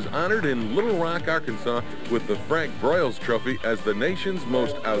 was honored in Little Rock, Arkansas with the Frank Broyles Trophy as the nation's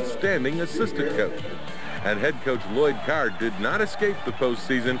most outstanding assistant coach. And head coach Lloyd Carr did not escape the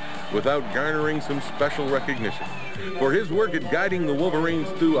postseason without garnering some special recognition for his work at guiding the Wolverines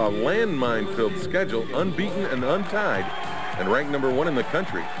through a landmine-filled schedule, unbeaten and untied, and ranked #1 in the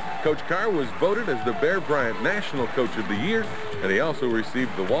country. Coach Carr was voted as the Bear Bryant National Coach of the Year, and he also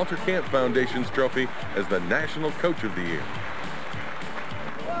received the Walter Camp Foundation's trophy as the National Coach of the Year.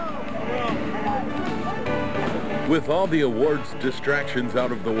 With all the awards distractions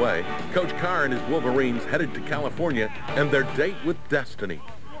out of the way, Coach Carr and his Wolverines headed to California and their date with destiny.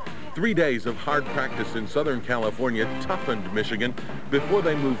 3 days of hard practice in Southern California toughened Michigan before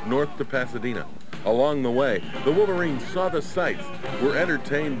they moved north to Pasadena. Along the way, the Wolverines saw the sights, were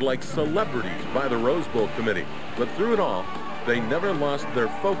entertained like celebrities by the Rose Bowl committee. But through it all, they never lost their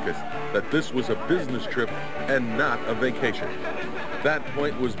focus that this was a business trip and not a vacation. That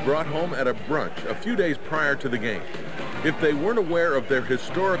point was brought home at a brunch a few days prior to the game. If they weren't aware of their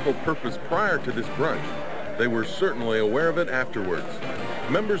historical purpose prior to this brunch, they were certainly aware of it afterwards.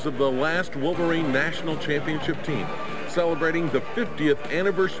 Members of the last Wolverine National Championship team, celebrating the 50th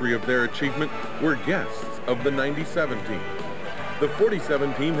anniversary of their achievement, were guests of the '97 team. The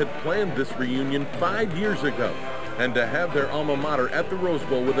 '47 team had planned this reunion 5 years ago, and to have their alma mater at the Rose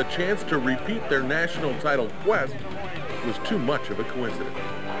Bowl with a chance to repeat their national title quest was too much of a coincidence.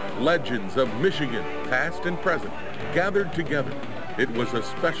 Legends of Michigan, past and present, gathered together. It was a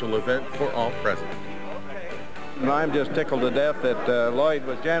special event for all present. I'm just tickled to death that Lloyd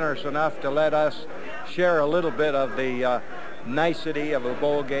was generous enough to let us share a little bit of the nicety of a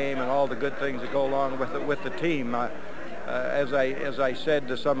bowl game and all the good things that go along with the team. As I said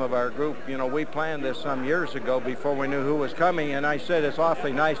to some of our group, you know, we planned this some years ago before we knew who was coming, and I said it's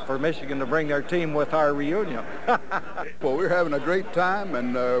awfully nice for Michigan to bring their team with our reunion. Well, we're having a great time,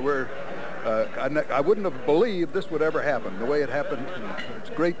 and I wouldn't have believed this would ever happen the way it happened.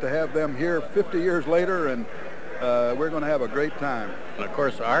 It's great to have them here 50 years later, and we're going to have a great time. And of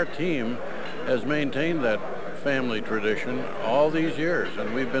course, our team has maintained that family tradition all these years,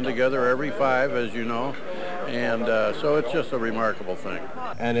 and we've been together every 5, as you know, and so it's just a remarkable thing.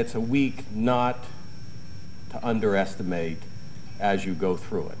 And it's a week not to underestimate as you go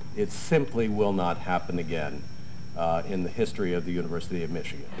through it. It simply will not happen again in the history of the University of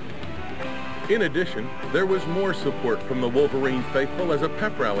Michigan. In addition, there was more support from the Wolverine faithful as a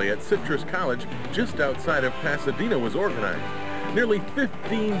pep rally at Citrus College just outside of Pasadena was organized. Nearly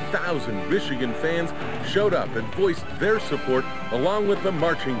 15,000 Michigan fans showed up and voiced their support along with the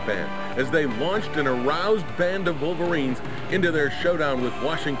marching band as they launched an aroused band of Wolverines into their showdown with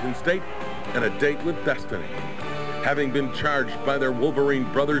Washington State and a date with destiny. Having been charged by their Wolverine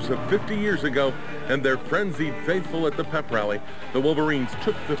brothers of 50 years ago and their frenzied faithful at the pep rally, the Wolverines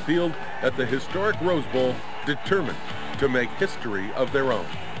took the field at the historic Rose Bowl, determined to make history of their own.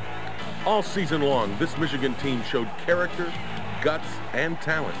 All season long, this Michigan team showed character, guts, and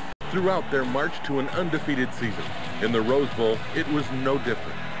talent throughout their march to an undefeated season. In the Rose Bowl, it was no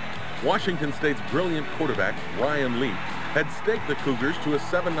different. Washington State's brilliant quarterback, Ryan Leaf, had staked the Cougars to a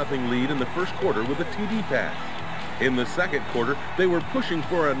 7-0 lead in the first quarter with a TD pass. In the second quarter, they were pushing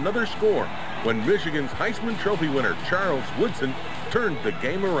for another score when Michigan's Heisman Trophy winner, Charles Woodson, turned the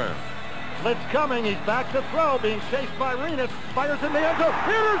game around. Blitz coming, he's back to throw, being chased by Renus, fires in the end zone,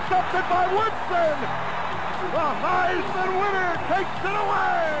 intercepted by Woodson! The Heisman winner takes it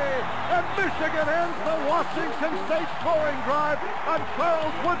away, and Michigan ends the Washington State scoring drive on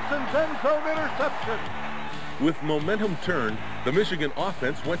Charles Woodson's end zone interception. With momentum turned, the Michigan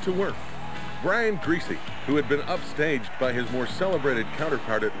offense went to work. Brian Greasy, who had been upstaged by his more celebrated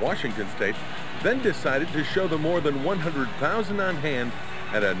counterpart at Washington State, then decided to show the more than 100,000 on hand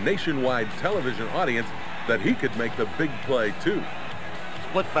and a nationwide television audience that he could make the big play too.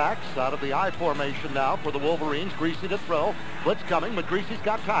 Split backs out of the I formation now for the Wolverines. Greasy to throw. Blitz coming, but Greasy's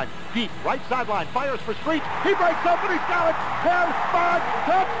got time. Deep, right sideline, fires for Streets. He breaks up and he's got it. 10, 5,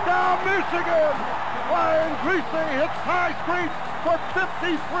 touchdown Michigan! Brian Greasy hits Ty Streets for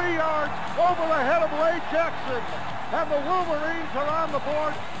 53 yards over the head of Ray Jackson. And the Wolverines are on the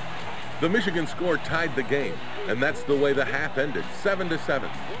board. The Michigan score tied the game, and that's the way the half ended, 7-7.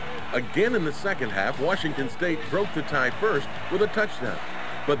 Again in the second half, Washington State broke the tie first with a touchdown.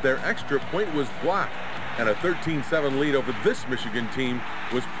 But their extra point was blocked, and a 13-7 lead over this Michigan team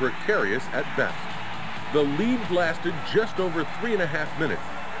was precarious at best. The lead lasted just over 3.5 minutes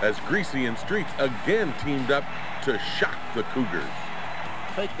as Greasy and Streets again teamed up to shock the Cougars.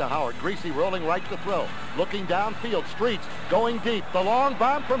 Fake to Howard. Greasy rolling right to throw. Looking downfield. Streets going deep. The long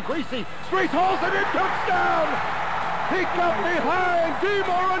bomb from Greasy. Streets holds it in. Touchdown! He got behind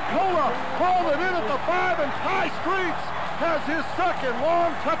DeMore and Cola. Hauled it in at the 5, and Ty Streets has his second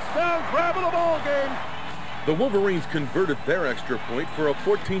long touchdown grab of the ball game. The Wolverines converted their extra point for a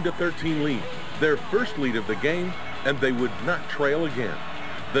 14-13 lead, their first lead of the game, and they would not trail again.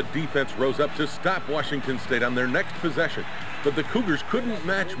 The defense rose up to stop Washington State on their next possession, but the Cougars couldn't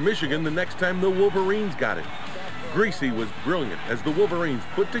match Michigan the next time the Wolverines got it. Greasy was brilliant as the Wolverines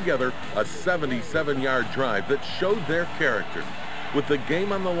put together a 77-yard drive that showed their character. With the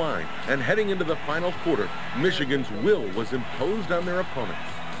game on the line and heading into the final quarter, Michigan's will was imposed on their opponents.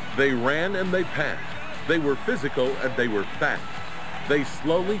 They ran and they passed. They were physical and they were fast. They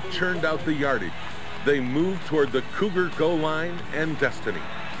slowly churned out the yardage. They moved toward the Cougar goal line and destiny.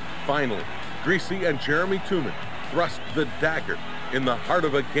 Finally, Greasy and Jeremy Tooman thrust the dagger in the heart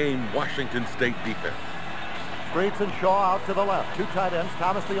of a game Washington State defense. Streets and Shaw out to the left. Two tight ends.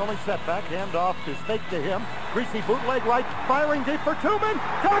 Thomas the only setback. Handoff to Stake to him. Greasy bootleg right. Firing deep for Tooman.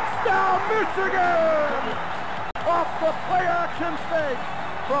 Touchdown, Michigan! Off the play action fake.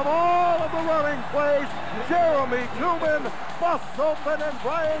 From all of the running plays, Jeremy Tooman busts open and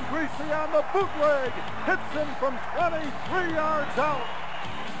Brian Greasy on the bootleg hits him from 23 yards out.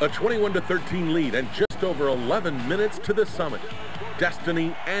 A 21-13 lead and just over 11 minutes to the summit.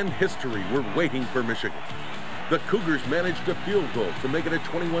 Destiny and history were waiting for Michigan. The Cougars managed a field goal to make it a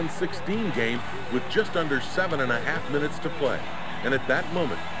 21-16 game with just under 7.5 minutes to play. And at that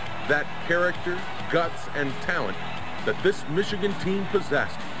moment, that character, guts, and talent that this Michigan team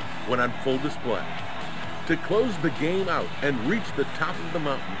possessed went on full display. To close the game out and reach the top of the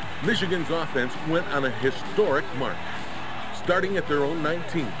mountain, Michigan's offense went on a historic march. Starting at their own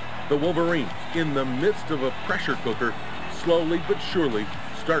 19, the Wolverines, in the midst of a pressure cooker, slowly but surely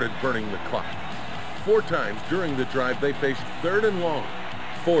started burning the clock. 4 times during the drive they faced 3rd and long.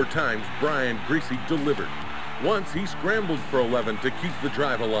 4 times Brian Greasy delivered. Once he scrambled for 11 to keep the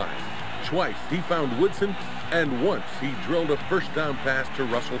drive alive. Twice he found Woodson, and once he drilled a first down pass to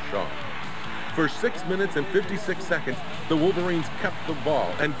Russell Shaw. For 6 minutes and 56 seconds, the Wolverines kept the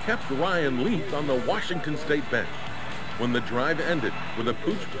ball and kept Ryan Leaf on the Washington State bench. When the drive ended with a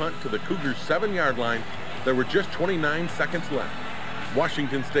pooch punt to the Cougars' 7-yard line, there were just 29 seconds left.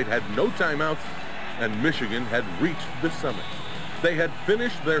 Washington State had no timeouts, and Michigan had reached the summit. They had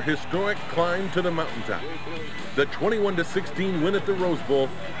finished their historic climb to the mountaintop. The 21-16 win at the Rose Bowl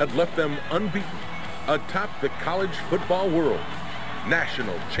had left them unbeaten, atop the college football world,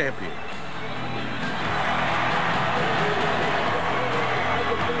 national champions.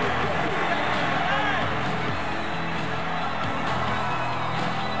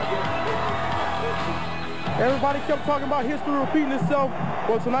 Everybody kept talking about history repeating itself.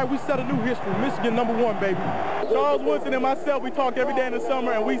 Well, tonight we set a new history. Michigan #1, baby. Charles Woodson and myself, we talked every day in the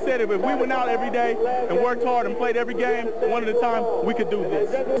summer, and we said if we went out every day and worked hard and played every game, one at a time, we could do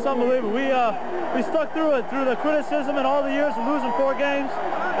this. It's unbelievable. We stuck through it, through the criticism and all the years of losing 4 games,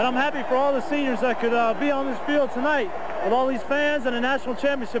 and I'm happy for all the seniors that could be on this field tonight with all these fans and a national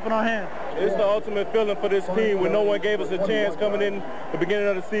championship in our hand. It's the ultimate feeling for this team when no one gave us a chance coming in the beginning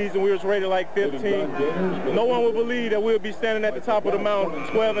of the season. We was rated like 15. No one would believe that we'll be standing at the top of the mountain,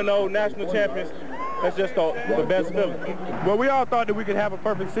 12-0, national champions. That's just the best feeling. Well, we all thought that we could have a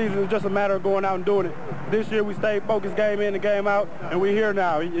perfect season. It's just a matter of going out and doing it. This year we stayed focused game in and game out, and we're here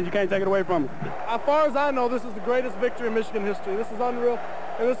now. You can't take it away from us. As far as I know, this is the greatest victory in Michigan history. This is unreal,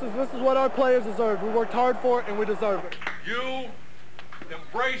 and this is what our players deserve. We worked hard for it, and we deserve it. You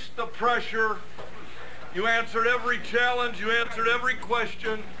embraced the pressure. You answered every challenge. You answered every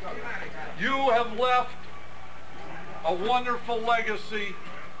question. You have left a wonderful legacy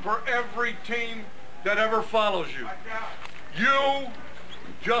for every team that ever follows you. You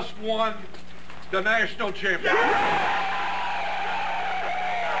just won the national championship.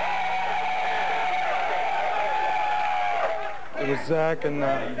 It was Zach and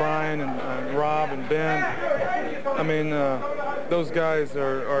Brian and Rob and Ben. I mean, those guys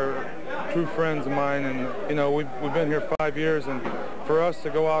are true friends of mine, and you know we've been here 5 years, and for us to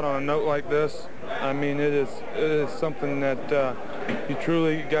go out on a note like this, I mean it is something that you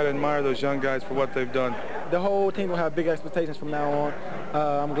truly got to admire those young guys for what they've done. The whole team will have big expectations from now on.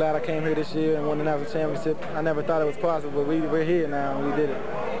 I'm glad I came here this year and won the national championship. I never thought it was possible, but we're here now and we did it.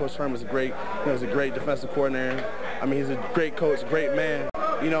 Coach Sherman was a great defensive coordinator. I mean, he's a great coach, great man.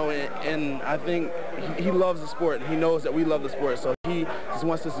 You know, and I think he loves the sport, and he knows that we love the sport. So he just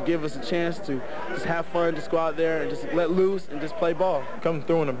wants us to give us a chance to just have fun, just go out there and just let loose and just play ball. Coming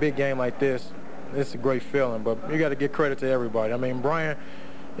through in a big game like this, it's a great feeling, but you got to give credit to everybody. I mean, Brian,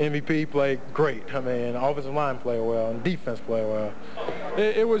 MVP, played great. I mean, offensive line played well, and defense played well.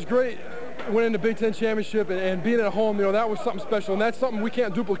 It was great winning the Big Ten championship and being at home. You know, that was something special, and that's something we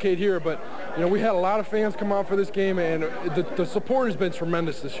can't duplicate here. But you know, we had a lot of fans come out for this game, and the support has been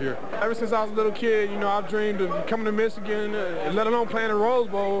tremendous this year. Ever since I was a little kid, you know, I've dreamed of coming to Michigan, let alone playing the Rose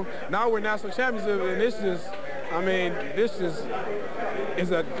Bowl. Now we're national champions, and I mean, this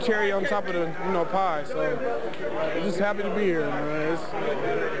is a cherry on top of the pie. So I'm just happy to be here. Man.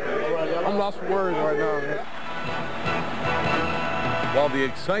 I'm lost for words right now. Man. While the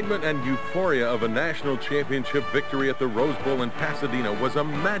excitement and euphoria of a national championship victory at the Rose Bowl in Pasadena was a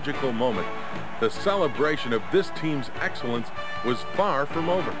magical moment, the celebration of this team's excellence was far from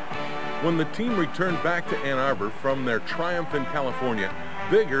over. When the team returned back to Ann Arbor from their triumph in California,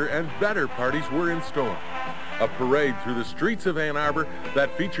 bigger and better parties were in store. A parade through the streets of Ann Arbor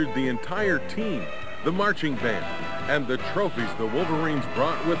that featured the entire team, the marching band, and the trophies the Wolverines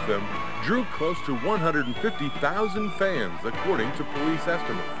brought with them drew close to 150,000 fans, according to police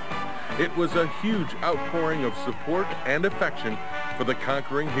estimates. It was a huge outpouring of support and affection for the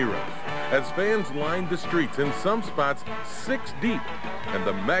conquering heroes, as fans lined the streets, in some spots 6 deep, and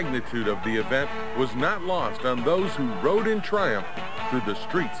the magnitude of the event was not lost on those who rode in triumph through the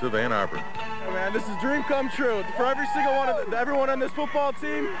streets of Ann Arbor. Man, this is a dream come true for every single one of everyone on this football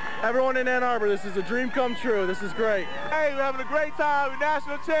team, everyone in Ann Arbor. This is a dream come true. This is great. Hey, we're having a great time. We're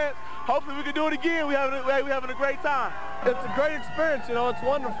national champs. Hopefully we can do it again. We're having a great time. It's a great experience. It's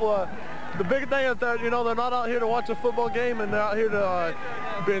wonderful. The big thing is that they're not out here to watch a football game, and they're out here to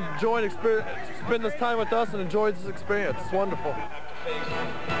enjoy spend this time with us and enjoy this experience. It's wonderful.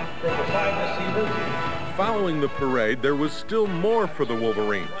 Following the parade, there was still more for the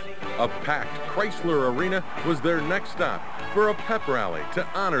Wolverines. A packed Chrysler Arena was their next stop for a pep rally to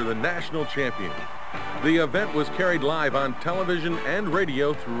honor the national champion. The event was carried live on television and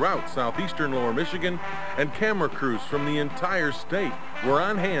radio throughout southeastern Lower Michigan, and camera crews from the entire state were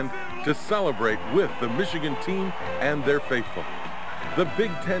on hand to celebrate with the Michigan team and their faithful. The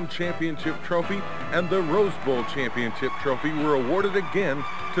Big Ten Championship Trophy and the Rose Bowl Championship Trophy were awarded again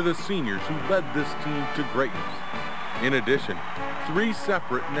to the seniors who led this team to greatness. In addition, 3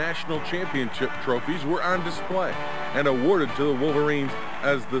 separate national championship trophies were on display and awarded to the Wolverines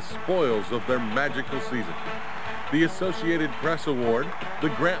as the spoils of their magical season. The Associated Press Award, the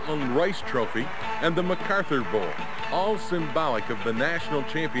Grantland Rice Trophy, and the MacArthur Bowl, all symbolic of the national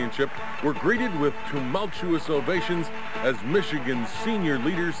championship, were greeted with tumultuous ovations as Michigan's senior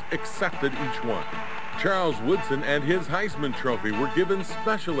leaders accepted each one. Charles Woodson and his Heisman Trophy were given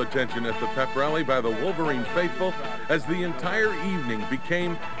special attention at the pep rally by the Wolverine faithful, as the entire evening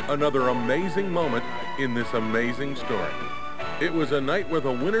became another amazing moment in this amazing story. It was a night where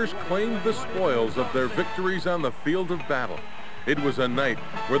the winners claimed the spoils of their victories on the field of battle. It was a night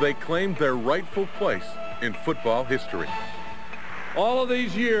where they claimed their rightful place in football history. All of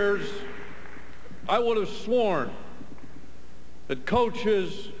these years, I would have sworn that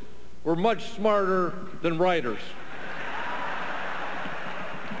coaches were much smarter than writers.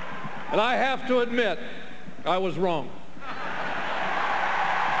 And I have to admit, I was wrong.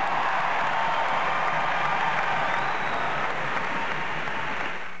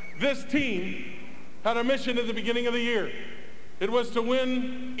 This team had a mission at the beginning of the year. It was to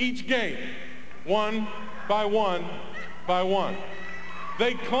win each game, one by one by one.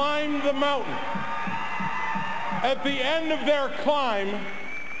 They climbed the mountain. At the end of their climb,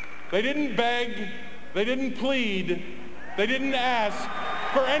 they didn't beg, they didn't plead, they didn't ask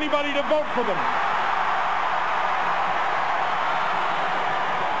for anybody to vote for them.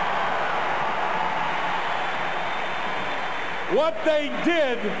 What they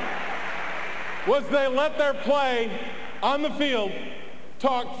did was they let their play on the field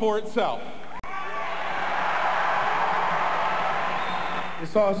talk for itself.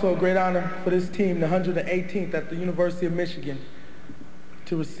 It's also a great honor for this team, the 118th at the University of Michigan,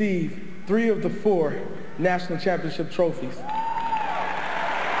 to receive 3 of the 4 national championship trophies.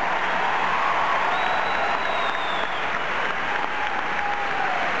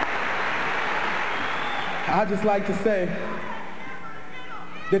 I'd just like to say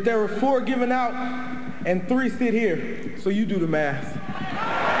that there were 4 given out and 3 sit here, so you do the math.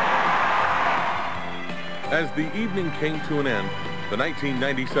 As the evening came to an end, the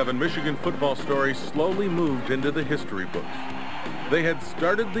 1997 Michigan football story slowly moved into the history books. They had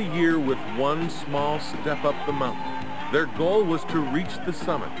started the year with one small step up the mountain. Their goal was to reach the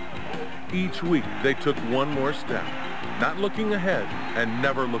summit. Each week, they took one more step, not looking ahead and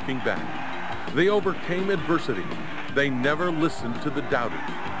never looking back. They overcame adversity. They never listened to the doubters.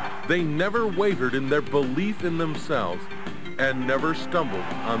 They never wavered in their belief in themselves and never stumbled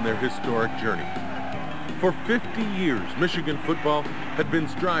on their historic journey. For 50 years, Michigan football had been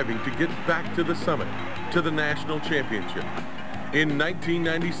striving to get back to the summit, to the national championship. In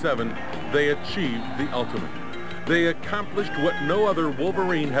 1997, they achieved the ultimate. They accomplished what no other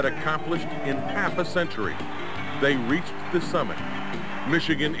Wolverine had accomplished in half a century. They reached the summit.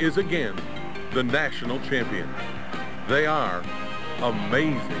 Michigan is again the national champion. They are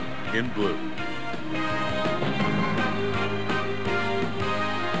amazing in blue.